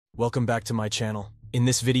Welcome back to my channel. In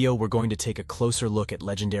this video, we're going to take a closer look at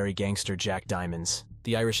legendary gangster Jack Diamonds.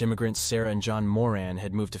 The Irish immigrants Sarah and John Moran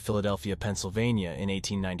had moved to Philadelphia, Pennsylvania in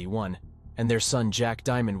 1891, and their son Jack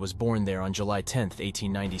Diamond was born there on July 10,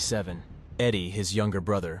 1897. Eddie, his younger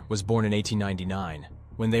brother, was born in 1899.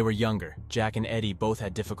 When they were younger, Jack and Eddie both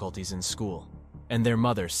had difficulties in school, and their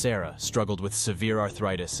mother, Sarah, struggled with severe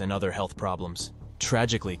arthritis and other health problems.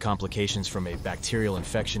 Tragically, complications from a bacterial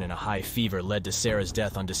infection and a high fever led to Sarah's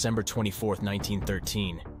death on December 24,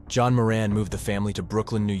 1913. John Moran moved the family to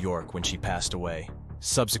Brooklyn, New York when she passed away.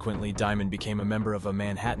 Subsequently, Diamond became a member of a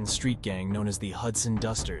Manhattan street gang known as the Hudson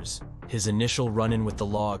Dusters. His initial run-in with the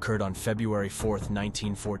law occurred on February 4,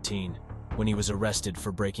 1914, when he was arrested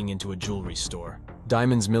for breaking into a jewelry store.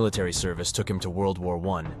 Diamond's military service took him to World War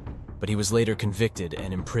I, but he was later convicted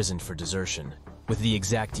and imprisoned for desertion. With the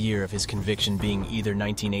exact year of his conviction being either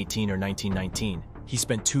 1918 or 1919, he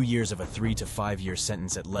spent 2 years of a 3 to 5 year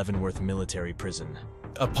sentence at Leavenworth Military Prison.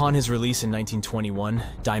 Upon his release in 1921,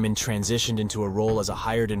 Diamond transitioned into a role as a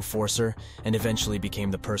hired enforcer and eventually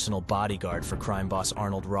became the personal bodyguard for crime boss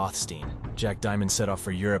Arnold Rothstein. Jack Diamond set off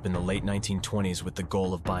for Europe in the late 1920s with the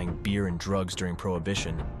goal of buying beer and drugs during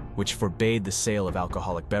Prohibition, which forbade the sale of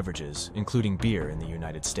alcoholic beverages, including beer, in the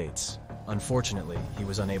United States. Unfortunately, he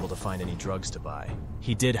was unable to find any drugs to buy.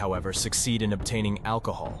 He did, however, succeed in obtaining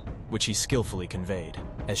alcohol, which he skillfully conveyed.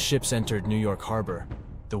 As ships entered New York Harbor,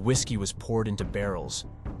 the whiskey was poured into barrels,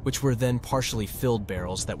 which were then partially filled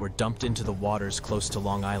barrels that were dumped into the waters close to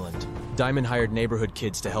Long Island. Diamond hired neighborhood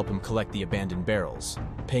kids to help him collect the abandoned barrels,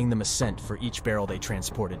 paying them a cent for each barrel they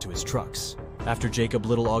transported to his trucks. After Jacob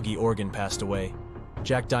Little Augie Organ passed away,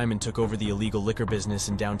 Jack Diamond took over the illegal liquor business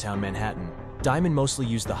in downtown Manhattan. Diamond mostly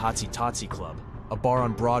used the Hotsy Totsy Club, a bar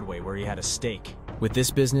on Broadway where he had a stake. With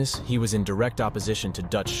this business, he was in direct opposition to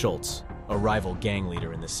Dutch Schultz, a rival gang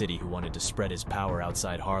leader in the city who wanted to spread his power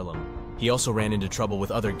outside Harlem. He also ran into trouble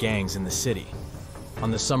with other gangs in the city.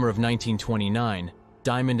 On the summer of 1929,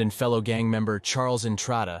 Diamond and fellow gang member Charles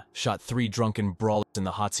Entrada shot 3 drunken brawlers in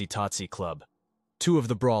the Hotsy Totsy Club. 2 of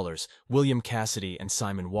the brawlers, William Cassidy and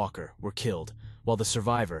Simon Walker, were killed, while the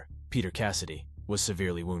survivor, Peter Cassidy, was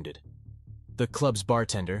severely wounded. The club's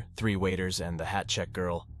bartender, 3 waiters, and the hat check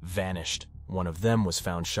girl vanished. One of them was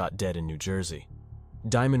found shot dead in New Jersey.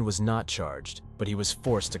 Diamond was not charged, but he was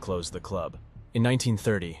forced to close the club. In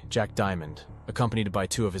 1930, Jack Diamond, accompanied by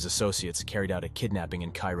 2 of his associates, carried out a kidnapping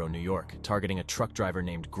in Cairo, New York, targeting a truck driver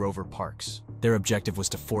named Grover Parks. Their objective was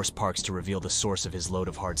to force Parks to reveal the source of his load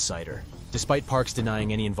of hard cider. Despite Parks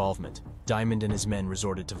denying any involvement, Diamond and his men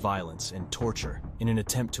resorted to violence and torture in an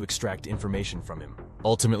attempt to extract information from him.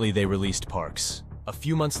 Ultimately, they released Parks. A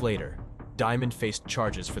few months later, Diamond faced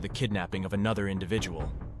charges for the kidnapping of another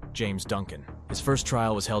individual, James Duncan. His first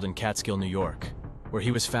trial was held in Catskill, New York, where he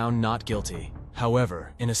was found not guilty.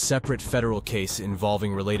 However, in a separate federal case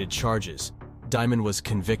involving related charges, Diamond was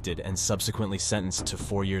convicted and subsequently sentenced to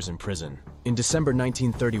 4 years in prison. In December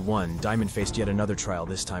 1931, Diamond faced yet another trial,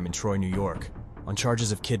 this time in Troy, New York, on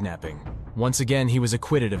charges of kidnapping. Once again, he was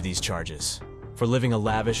acquitted of these charges. For living a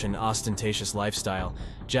lavish and ostentatious lifestyle,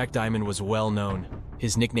 Jack Diamond was well known.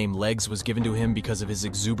 His nickname Legs was given to him because of his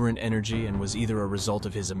exuberant energy and was either a result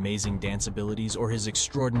of his amazing dance abilities or his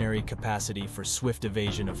extraordinary capacity for swift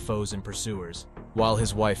evasion of foes and pursuers. While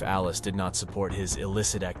his wife Alice did not support his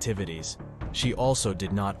illicit activities, she also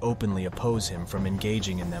did not openly oppose him from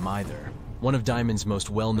engaging in them either. One of Diamond's most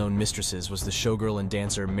well-known mistresses was the showgirl and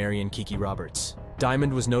dancer Marion Kiki Roberts.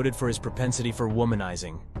 Diamond was noted for his propensity for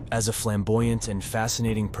womanizing. As a flamboyant and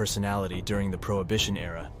fascinating personality during the Prohibition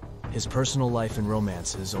era, his personal life and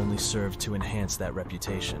romances only served to enhance that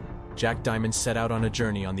reputation. Jack Diamond set out on a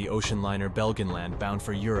journey on the ocean liner Gangland bound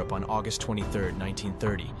for Europe on August 23,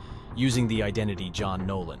 1930, using the identity John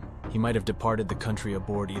Nolan. He might have departed the country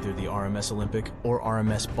aboard either the RMS Olympic or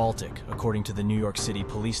RMS Baltic, according to the New York City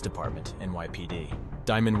Police Department, NYPD.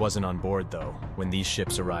 Diamond wasn't on board, though, when these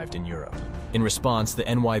ships arrived in Europe. In response, the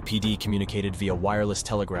NYPD communicated via wireless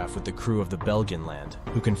telegraph with the crew of the Gangland,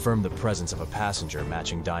 who confirmed the presence of a passenger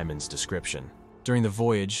matching Diamond's description. During the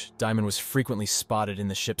voyage, Diamond was frequently spotted in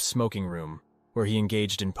the ship's smoking room, where he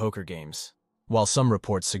engaged in poker games. While some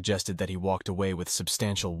reports suggested that he walked away with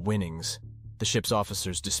substantial winnings, the ship's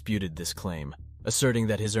officers disputed this claim, asserting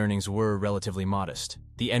that his earnings were relatively modest.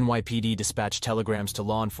 The NYPD dispatched telegrams to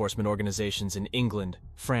law enforcement organizations in England,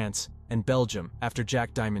 France, and Belgium after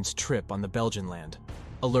Jack Diamond's trip on the Gangland,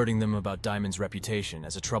 alerting them about Diamond's reputation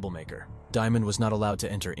as a troublemaker. Diamond was not allowed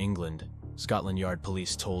to enter England, Scotland Yard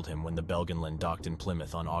police told him when the Gangland docked in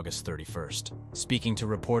Plymouth on August 31st. Speaking to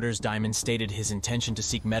reporters, Diamond stated his intention to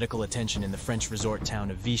seek medical attention in the French resort town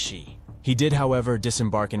of Vichy. He did, however,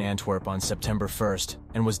 disembark in Antwerp on September 1st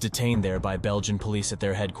and was detained there by Belgian police at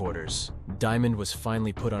their headquarters. Diamond was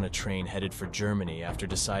finally put on a train headed for Germany after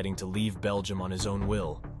deciding to leave Belgium on his own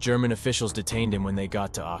will. German officials detained him when they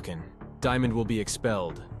got to Aachen. Diamond will be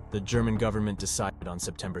expelled, the German government decided on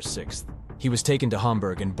September 6th. He was taken to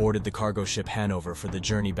Hamburg and boarded the cargo ship Hanover for the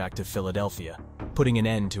journey back to Philadelphia, putting an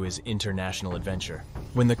end to his international adventure.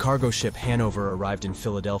 When the cargo ship Hanover arrived in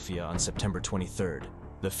Philadelphia on September 23rd,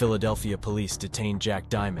 the Philadelphia police detained Jack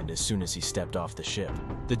Diamond as soon as he stepped off the ship.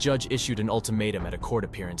 The judge issued an ultimatum at a court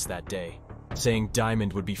appearance that day, saying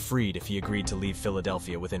Diamond would be freed if he agreed to leave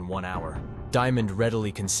Philadelphia within 1 hour. Diamond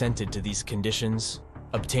readily consented to these conditions,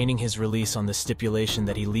 obtaining his release on the stipulation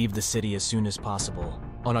that he leave the city as soon as possible.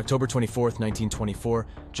 On October 24, 1924,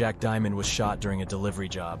 Jack Diamond was shot during a delivery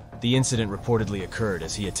job. The incident reportedly occurred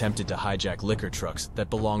as he attempted to hijack liquor trucks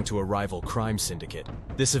that belonged to a rival crime syndicate.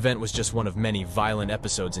 This event was just one of many violent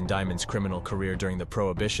episodes in Diamond's criminal career during the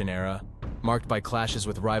Prohibition-era, marked by clashes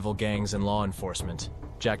with rival gangs and law enforcement.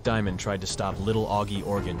 Jack Diamond tried to stop Little Augie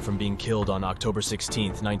Organ from being killed on October 16,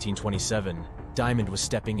 1927. Diamond was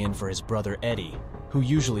stepping in for his brother Eddie, who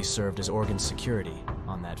usually served as Organ's security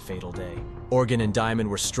on that fatal day. Organ and Diamond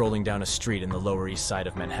were strolling down a street in the Lower East Side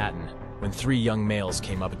of Manhattan when 3 young males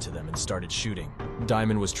came up to them and started shooting.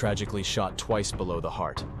 Diamond was tragically shot twice below the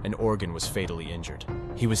heart, and Organ was fatally injured.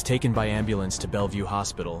 He was taken by ambulance to Bellevue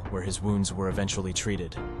Hospital, where his wounds were eventually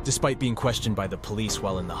treated. Despite being questioned by the police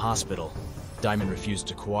while in the hospital, Diamond refused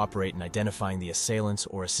to cooperate in identifying the assailants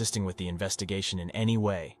or assisting with the investigation in any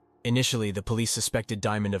way. Initially, the police suspected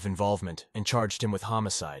Diamond of involvement and charged him with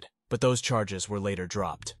homicide, but those charges were later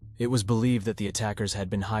dropped. It was believed that the attackers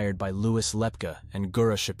had been hired by Louis Lepke and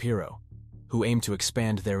Gura Shapiro, who aimed to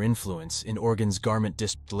expand their influence in Organ's garment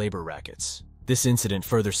district labor rackets. This incident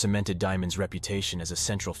further cemented Diamond's reputation as a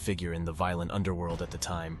central figure in the violent underworld at the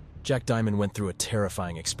time. Jack Diamond went through a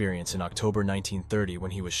terrifying experience in October 1930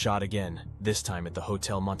 when he was shot again, this time at the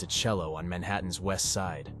Hotel Monticello on Manhattan's West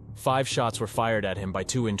Side. 5 shots were fired at him by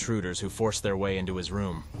 2 intruders who forced their way into his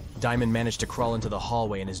room. Diamond managed to crawl into the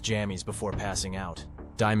hallway in his jammies before passing out.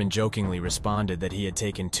 Diamond jokingly responded that he had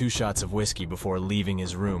taken 2 shots of whiskey before leaving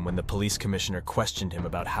his room when the police commissioner questioned him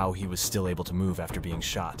about how he was still able to move after being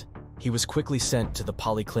shot. He was quickly sent to the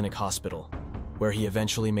Polyclinic Hospital, where he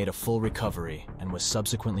eventually made a full recovery and was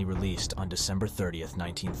subsequently released on December 30th,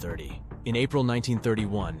 1930. In April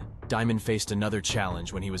 1931, Diamond faced another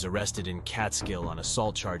challenge when he was arrested in Catskill on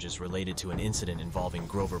assault charges related to an incident involving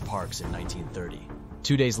Grover Parks in 1930.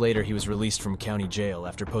 2 days later, he was released from county jail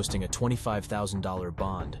after posting a $25,000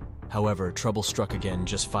 bond. However, trouble struck again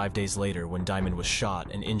just 5 days later when Diamond was shot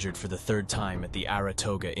and injured for the 3rd time at the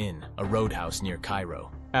Aratoga Inn, a roadhouse near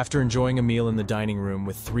Cairo. After enjoying a meal in the dining room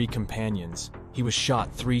with 3 companions, he was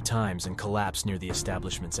shot 3 times and collapsed near the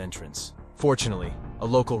establishment's entrance. Fortunately, a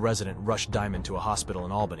local resident rushed Diamond to a hospital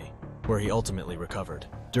in Albany, where he ultimately recovered.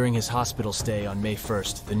 During his hospital stay on May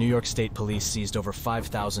 1st, the New York State Police seized over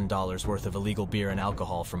 $5,000 worth of illegal beer and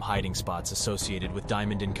alcohol from hiding spots associated with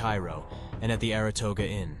Diamond in Cairo and at the Aratoga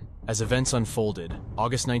Inn. As events unfolded,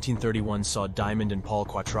 August 1931 saw Diamond and Paul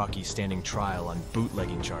Quattrocchi standing trial on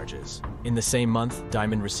bootlegging charges. In the same month,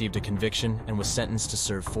 Diamond received a conviction and was sentenced to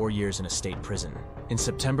serve 4 years in a state prison. In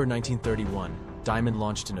September 1931, Diamond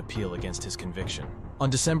launched an appeal against his conviction. On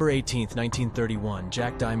December 18, 1931,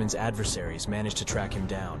 Jack Diamond's adversaries managed to track him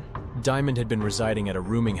down. Diamond had been residing at a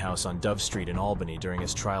rooming house on Dove Street in Albany during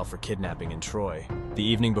his trial for kidnapping in Troy. The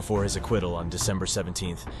evening before his acquittal on December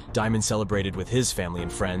 17th, Diamond celebrated with his family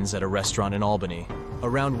and friends at a restaurant in Albany.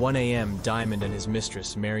 Around 1 a.m., Diamond and his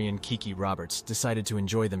mistress, Marion Kiki Roberts, decided to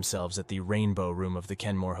enjoy themselves at the Rainbow Room of the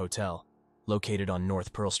Kenmore Hotel, located on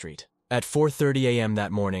North Pearl Street. At 4:30 a.m.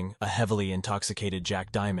 that morning, a heavily intoxicated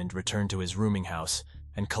Jack Diamond returned to his rooming house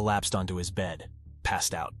and collapsed onto his bed,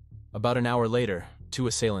 passed out. About an hour later, 2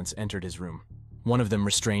 assailants entered his room. One of them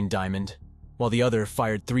restrained Diamond, while the other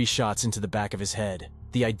fired 3 shots into the back of his head.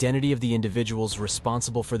 The identity of the individuals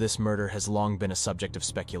responsible for this murder has long been a subject of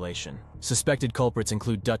speculation. Suspected culprits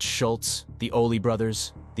include Dutch Schultz, the Oley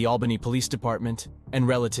brothers, the Albany Police Department, and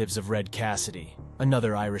relatives of Red Cassidy,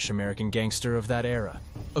 another Irish-American gangster of that era.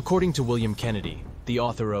 According to William Kennedy, the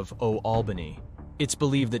author of O Albany, it's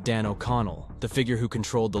believed that Dan O'Connell, the figure who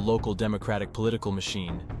controlled the local Democratic political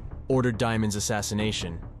machine, ordered Diamond's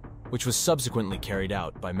assassination, which was subsequently carried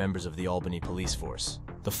out by members of the Albany police force.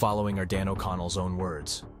 The following are Dan O'Connell's own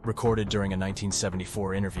words, recorded during a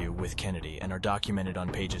 1974 interview with Kennedy and are documented on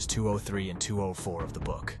pages 203 and 204 of the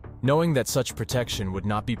book. Knowing that such protection would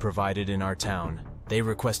not be provided in our town, they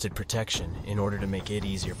requested protection in order to make it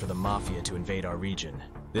easier for the Mafia to invade our region.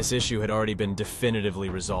 This issue had already been definitively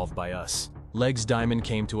resolved by us. Legs Diamond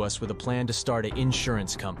came to us with a plan to start an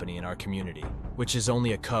insurance company in our community, which is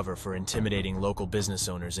only a cover for intimidating local business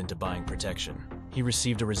owners into buying protection. He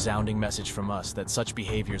received a resounding message from us that such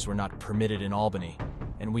behaviors were not permitted in Albany,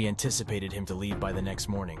 and we anticipated him to leave by the next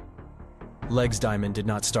morning. Legs Diamond did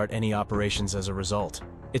not start any operations as a result.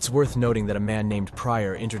 It's worth noting that a man named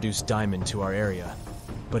Pryor introduced Diamond to our area,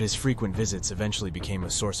 but his frequent visits eventually became a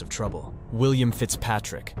source of trouble. William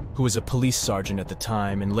Fitzpatrick, who was a police sergeant at the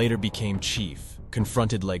time and later became chief,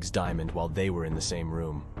 confronted Legs Diamond while they were in the same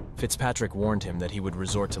room. Fitzpatrick warned him that he would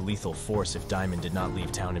resort to lethal force if Diamond did not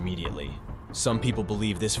leave town immediately. Some people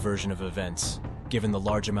believe this version of events, given the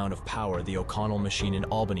large amount of power the O'Connell machine in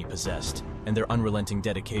Albany possessed, and their unrelenting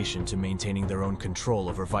dedication to maintaining their own control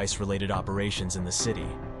over vice-related operations in the city.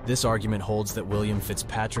 This argument holds that William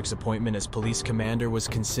Fitzpatrick's appointment as police commander was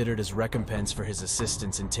considered as recompense for his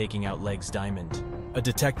assistance in taking out Legs Diamond. A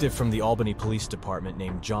detective from the Albany Police Department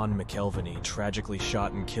named John McElvany tragically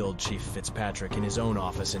shot and killed Chief Fitzpatrick in his own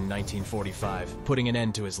office in 1945, putting an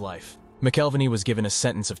end to his life. McElvany was given a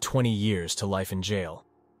sentence of 20 years to life in jail,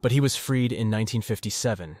 but he was freed in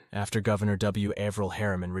 1957 after Governor W. Averell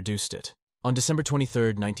Harriman reduced it. On December 23,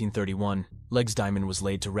 1931, Legs Diamond was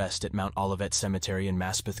laid to rest at Mount Olivet Cemetery in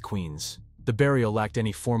Maspeth, Queens. The burial lacked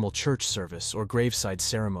any formal church service or graveside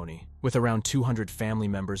ceremony, with around 200 family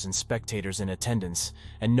members and spectators in attendance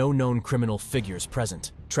and no known criminal figures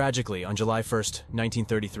present. Tragically, on July 1,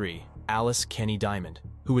 1933, Alice Kenny Diamond,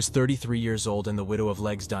 who was 33 years old and the widow of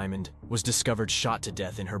Legs Diamond, was discovered shot to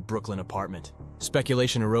death in her Brooklyn apartment.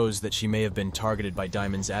 Speculation arose that she may have been targeted by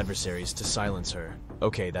Diamond's adversaries to silence her.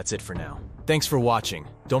 Okay, that's it for now. Thanks for watching.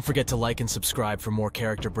 Don't forget to like and subscribe for more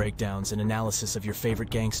character breakdowns and analysis of your favorite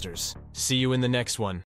gangsters. See you in the next one.